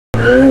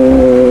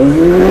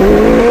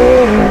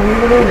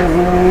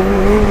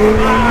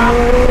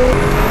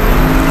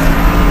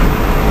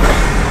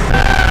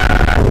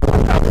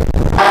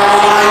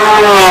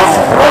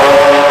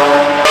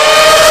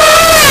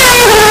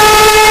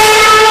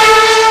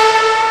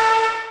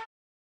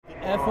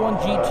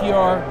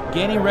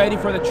getting ready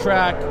for the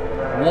track.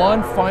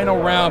 One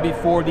final round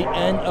before the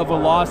end of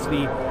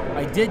velocity.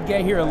 I did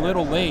get here a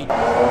little late.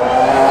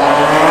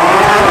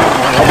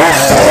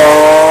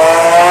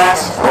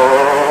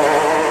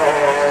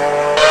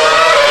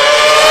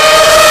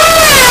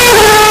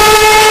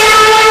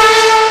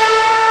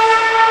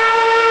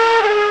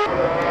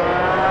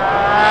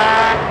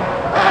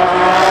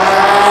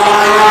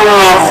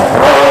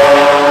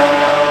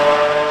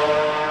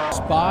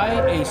 Spy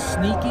a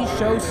sneaky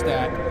show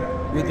stack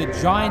with a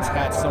Giants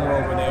hat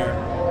somewhere over there.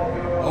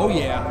 Oh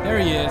yeah, there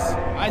he is.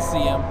 I see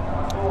him.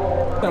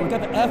 We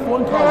got the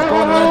F1 cars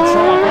going around the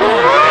track.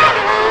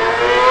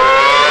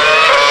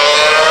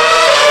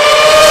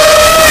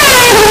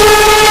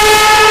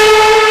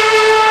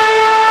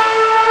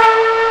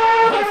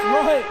 That's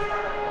right.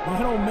 They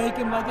don't make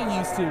him like they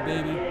used to,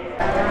 baby.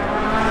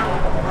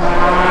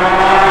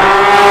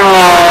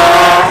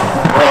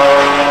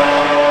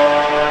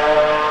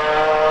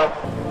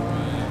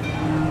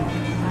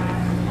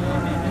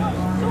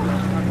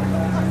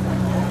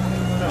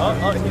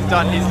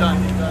 He's done.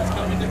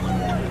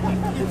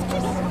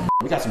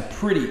 We got some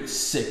pretty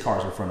sick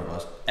cars in front of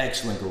us.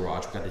 Excellent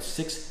garage. We got the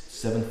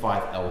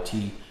 675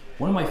 LT,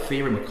 one of my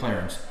favorite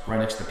McLarens, right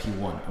next to the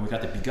P1. And we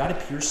got the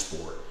Bugatti Pure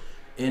Sport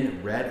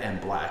in red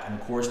and black, and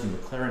of course the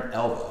McLaren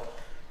Elva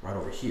right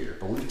over here.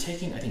 But we'll be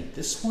taking, I think,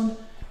 this one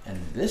and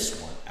this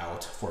one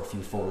out for a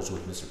few photos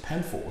with Mr.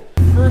 Penfold.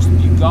 The first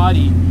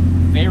Bugatti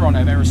Veyron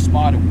I've ever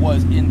spotted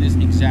was in this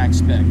exact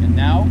spec, and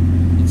now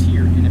it's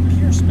here in a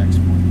pure specs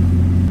form.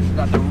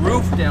 Got the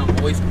roof down,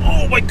 boys.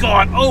 Oh my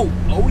god. Oh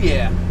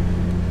yeah.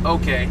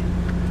 Okay.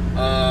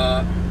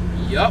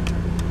 Yup.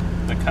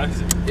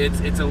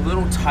 It's a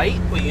little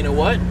tight, but you know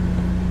what?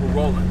 We're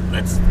rolling.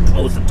 Let's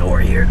close the door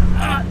here.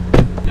 Got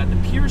the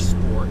Pure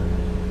Sport.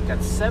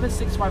 Got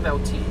 765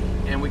 LT,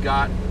 and we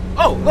got.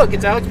 Oh, look,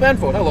 it's Alex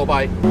Penfold. Hello,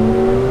 bye.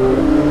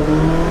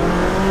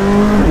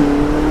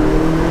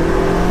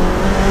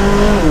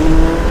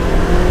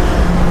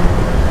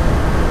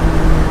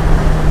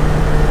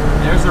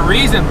 There's a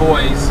reason,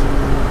 boys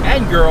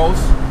and girls,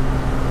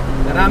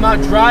 that I'm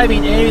not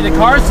driving any of the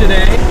cars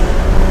today,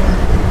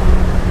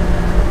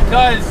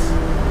 because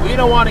we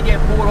don't want to get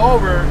pulled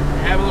over and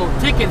have a little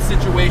ticket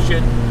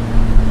situation,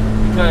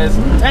 because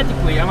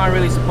technically I'm not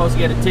really supposed to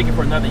get a ticket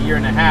for another year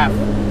and a half,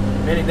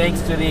 many thanks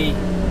to the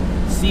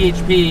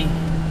CHP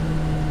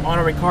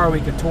Honorary Car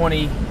Week of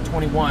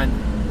 2021,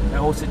 that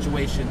whole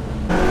situation.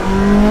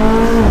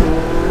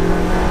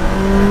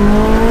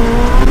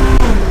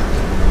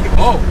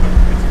 Oh!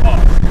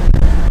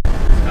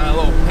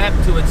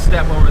 To its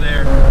step over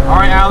there. All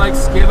right,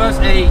 Alex, give us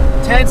a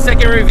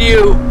 10-second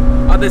review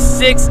of the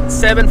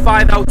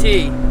 675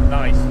 LT.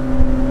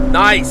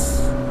 Nice.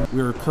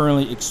 We are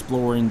currently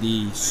exploring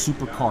the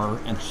supercar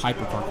and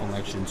hypercar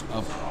collections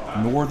of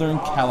Northern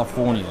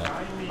California.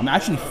 I'm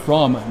actually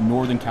from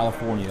Northern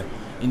California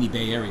in the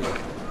Bay Area,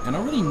 and I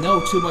don't really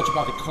know too much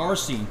about the car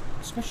scene,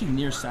 especially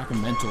near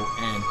Sacramento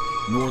and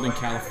Northern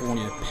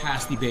California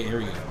past the Bay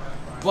Area.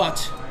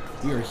 But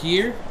we are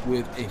here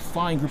with a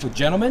fine group of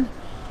gentlemen,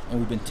 and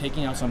we've been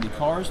taking out some of the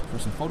cars for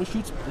some photo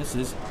shoots. This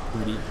is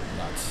pretty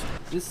nuts.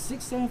 This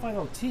 675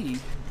 LT,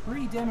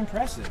 pretty damn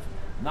impressive.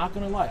 Not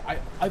gonna lie,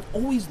 I've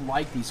always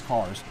liked these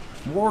cars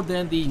more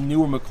than the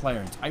newer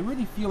McLarens. I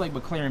really feel like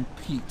McLaren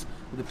peaked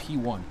with the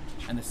P1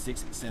 and the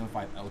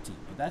 675 LT,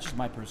 but that's just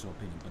my personal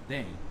opinion. But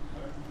dang,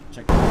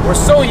 check it out. We're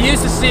so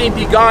used to seeing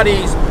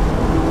Bugattis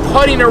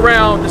putting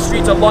around the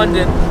streets of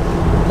London,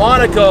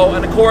 Monaco,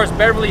 and of course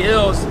Beverly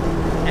Hills,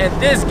 and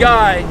this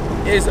guy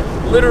is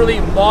literally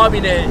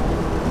mobbing it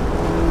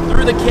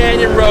through the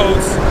canyon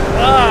roads.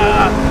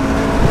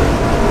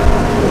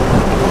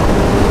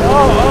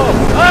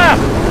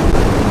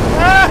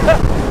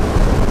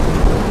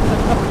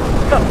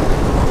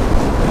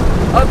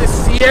 Of the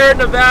Sierra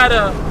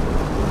Nevada.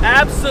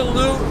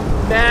 Absolute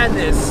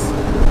madness.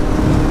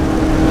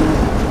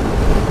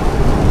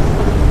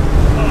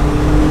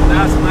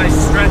 That's a nice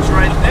stretch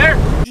right there.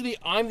 Usually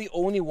I'm the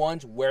only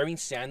ones wearing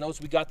sandals.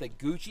 We got the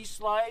Gucci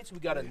slides. We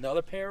got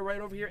another pair right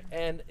over here.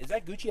 And is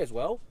that Gucci as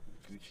well?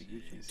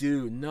 Gucci.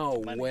 Dude, no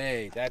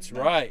way. That's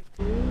right.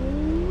 So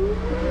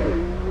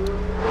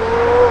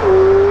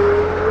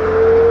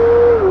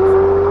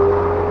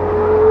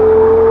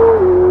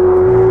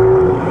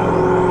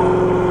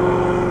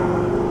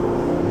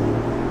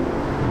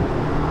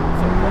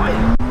quiet.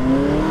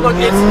 Look,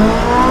 it's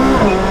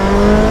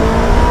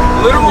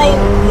literal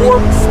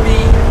warp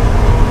speed.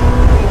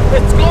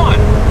 It's gone.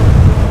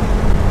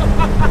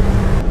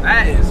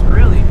 That is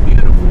really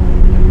beautiful.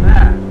 Look at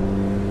that.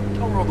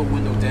 I'll roll the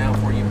window down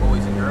for you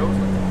boys and girls.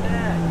 Look at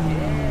that.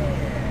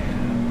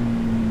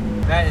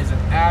 Yeah. That is an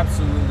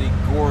absolutely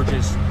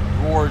gorgeous,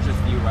 gorgeous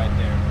view right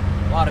there.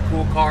 A lot of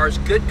cool cars,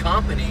 good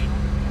company.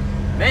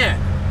 Man,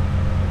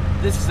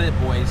 this is it,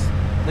 boys.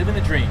 Living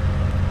the dream.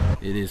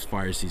 It is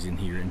fire season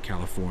here in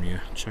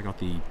California. Check out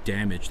the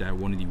damage that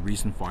one of the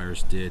recent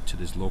fires did to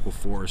this local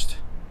forest.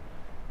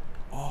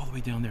 All the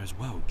way down there as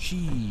well.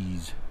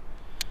 Jeez.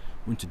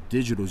 Went to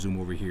digital zoom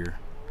over here.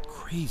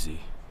 Crazy.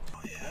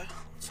 Oh yeah,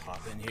 let's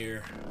hop in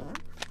here.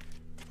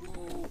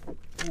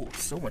 Ooh,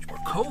 so much more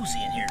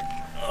cozy in here.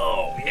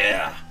 Oh,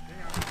 yeah.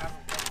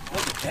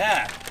 Look at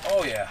that.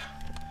 Oh, yeah.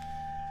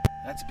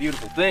 That's a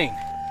beautiful thing.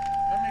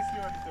 Let me see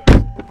what it's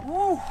doing.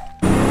 Woo.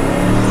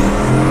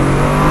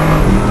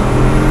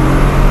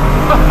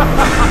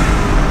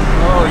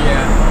 Oh,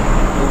 yeah.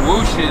 The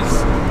whooshes.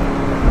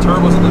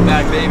 Turbos in the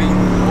back, baby.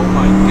 Oh,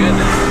 my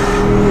goodness.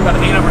 We got to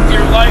hang up for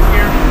dear life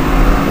here.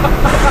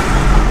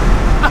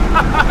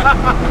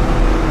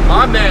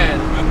 My man.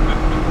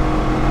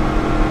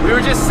 We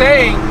were just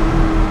saying,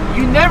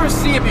 you never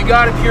see a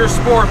Bugatti Pure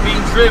Sport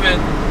being driven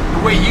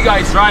the way you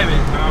guys drive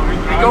it.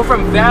 They go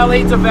from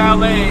valet to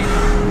valet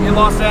in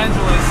Los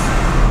Angeles,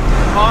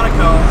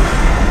 Monaco.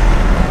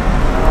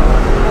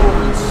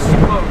 Holy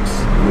smokes.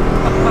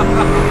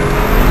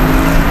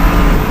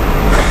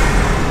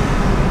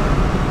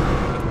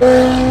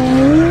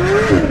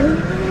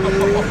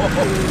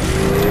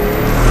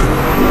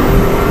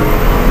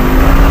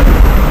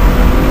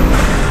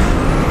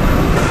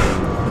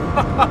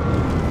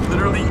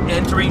 Literally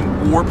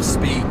entering warp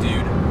speed,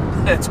 dude.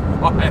 That's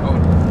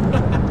wild.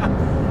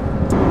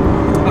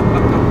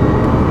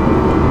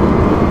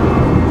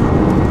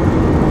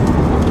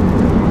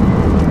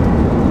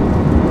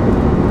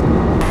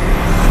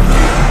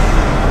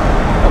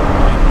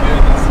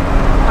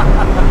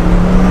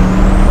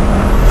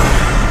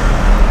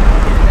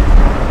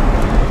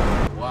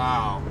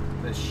 Wow,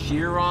 the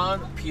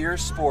Chiron Pure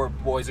Sport,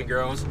 boys and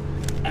girls,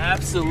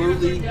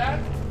 absolutely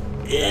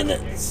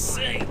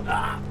insane.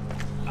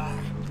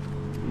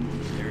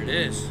 There it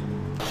is.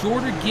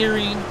 Shorter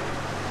gearing,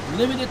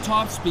 limited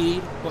top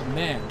speed, but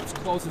man, let's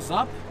close this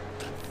up,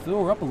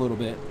 fill her up a little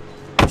bit.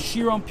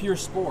 Chiron Pure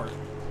Sport,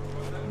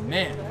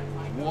 man,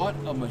 what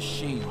a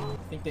machine. I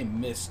think they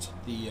missed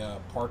the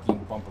parking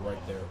bumper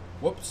right there.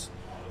 Whoops.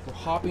 We're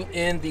hopping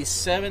in the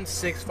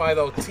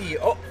 7650T.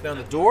 Oh, down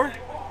the door.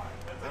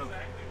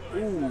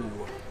 Ooh,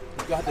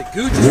 we got the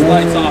Gucci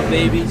slides off,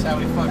 baby. That's how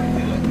we fucking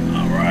do it.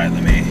 All right,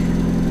 let me.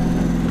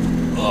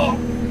 Oh.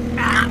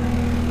 Ah.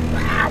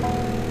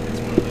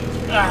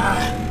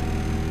 Ah.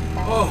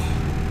 Oh.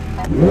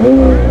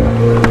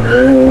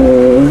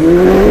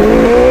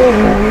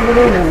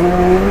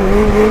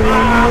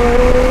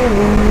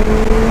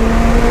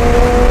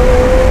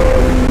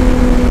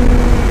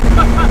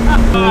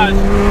 God.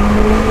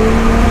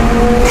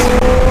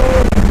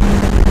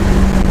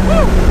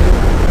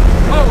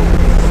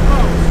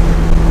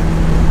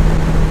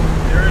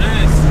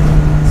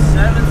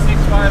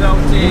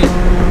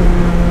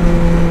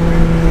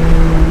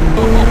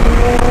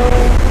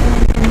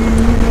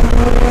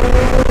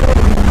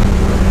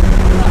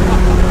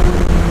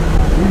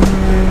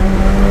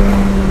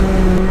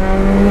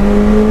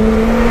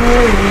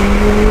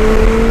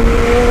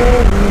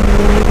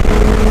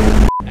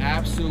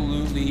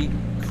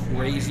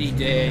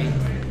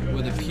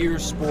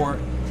 Sport,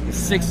 the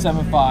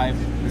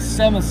 675, the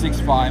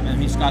 765,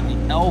 and he's got the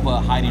Elva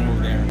hiding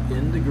over there.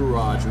 In the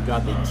garage, we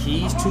got the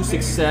Keys to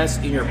Success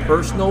in Your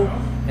Personal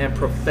and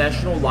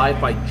Professional Life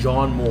by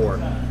John Moore.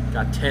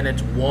 Got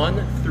tenants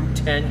 1 through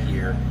 10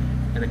 here,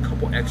 and a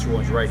couple extra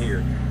ones right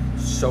here.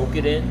 Soak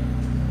it in,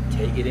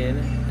 take it in,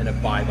 and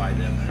abide by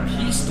them.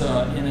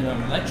 Pista in an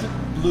electric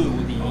blue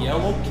with the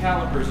yellow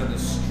calipers and the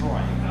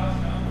stripe.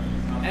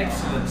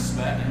 Excellent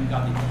spec, and we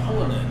got the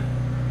Cullinan.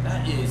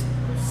 That is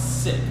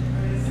sick.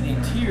 And the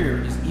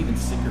interior is even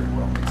sicker.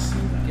 Well, let's see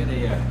if we get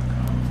a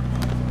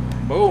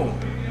boom.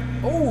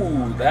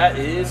 Oh, that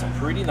is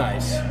pretty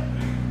nice.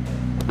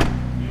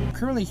 We're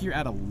currently here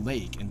at a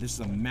lake, and this is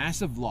a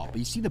massive lot, but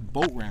you see the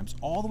boat ramps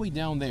all the way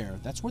down there.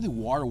 That's where the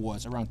water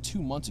was around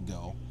 2 months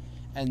ago,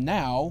 and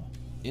now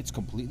it's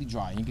completely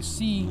dry. And you can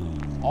see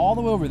all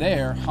the way over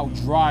there how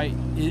dry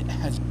it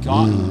has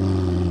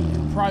gotten.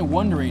 You're probably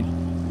wondering,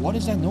 what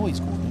is that noise,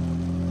 Gordon?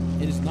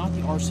 It is not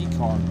the RC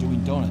car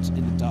doing donuts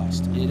in the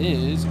dust. It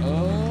is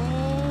a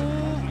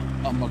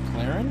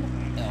McLaren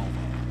Elva.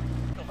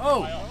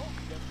 Oh!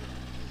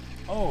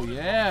 Oh,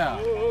 yeah.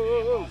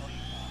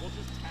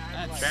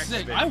 That's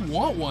sick. I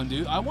want one,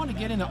 dude. I want to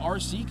get into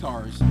RC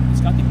cars.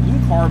 It's got the blue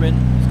carbon.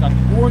 It's got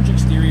the orange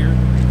exterior.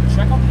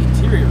 Check out the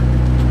interior.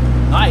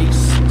 Nice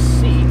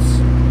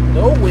seats.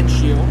 No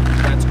windshield.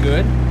 That's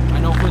good. I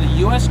know for the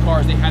US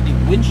cars, they have the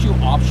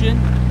windshield option,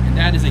 and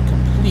that is a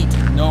complete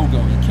no-go.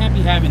 You can't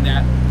be having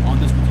that on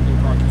this particular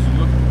car because you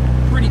look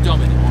pretty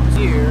dumb in it,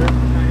 honestly. Here,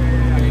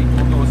 okay,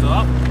 door goes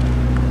up.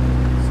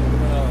 So we're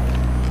gonna,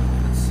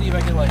 let's see if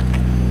I can like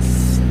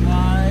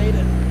slide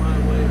my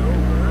way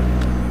over.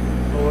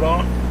 Hold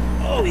on.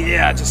 Oh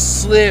yeah,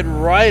 just slid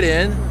right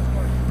in.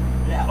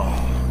 Yeah. Oh.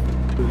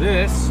 Do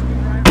this.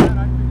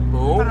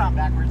 Boom. Put it on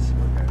backwards.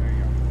 Okay, there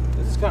you go.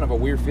 This is kind of a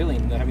weird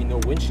feeling having no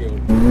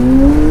windshield.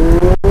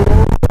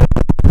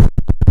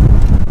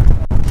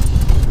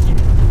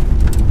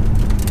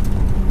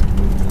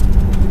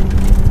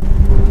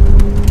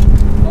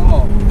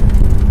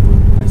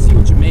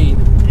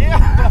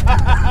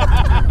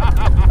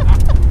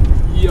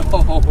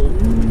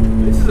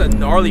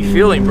 Gnarly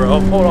feeling, bro.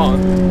 Hold on.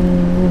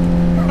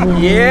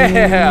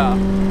 Yeah.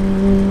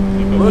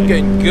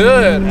 Looking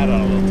good. Add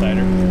on a little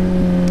tighter.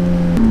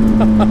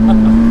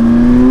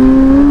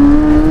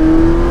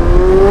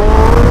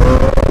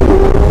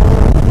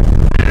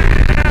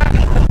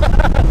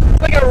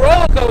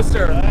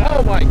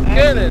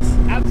 saying this?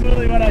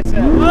 Absolutely what I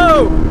said.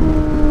 Whoa!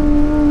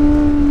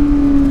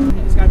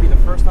 It's gotta be the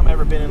first time I've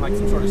ever been in like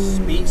some sort of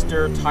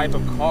speedster type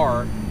of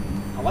car.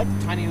 I like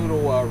the tiny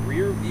little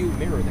rear view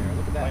mirror there.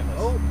 Look at that.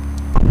 Oh,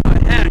 what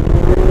the heck?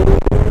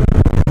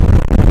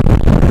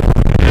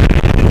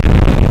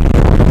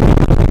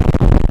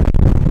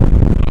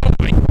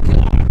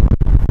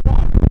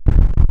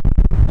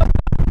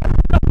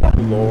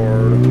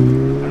 Lord. I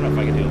don't know if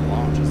I can do a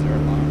launch. Is there a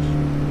launch?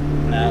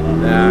 Nah.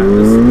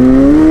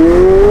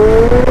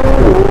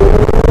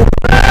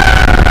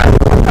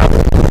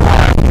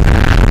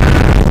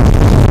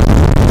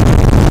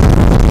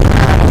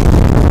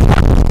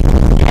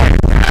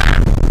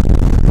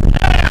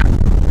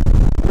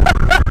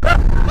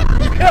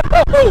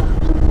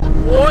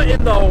 What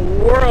in the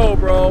world,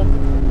 bro?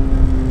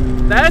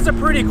 That's a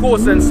pretty cool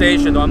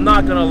sensation, though. I'm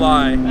not gonna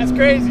lie. That's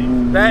crazy.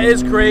 That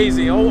is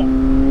crazy. Oh.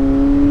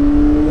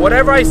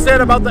 Whatever I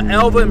said about the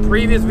Elva in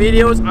previous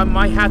videos, I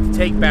might have to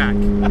take back.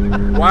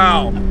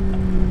 Wow.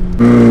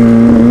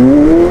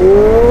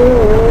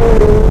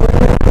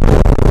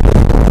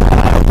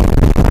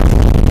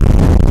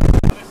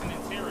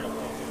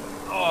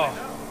 Oh.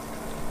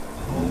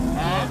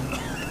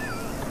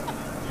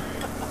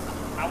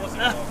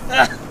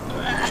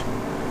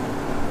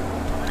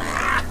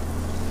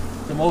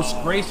 The most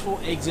graceful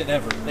exit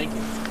ever. Thank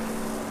you.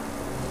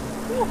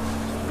 Whew.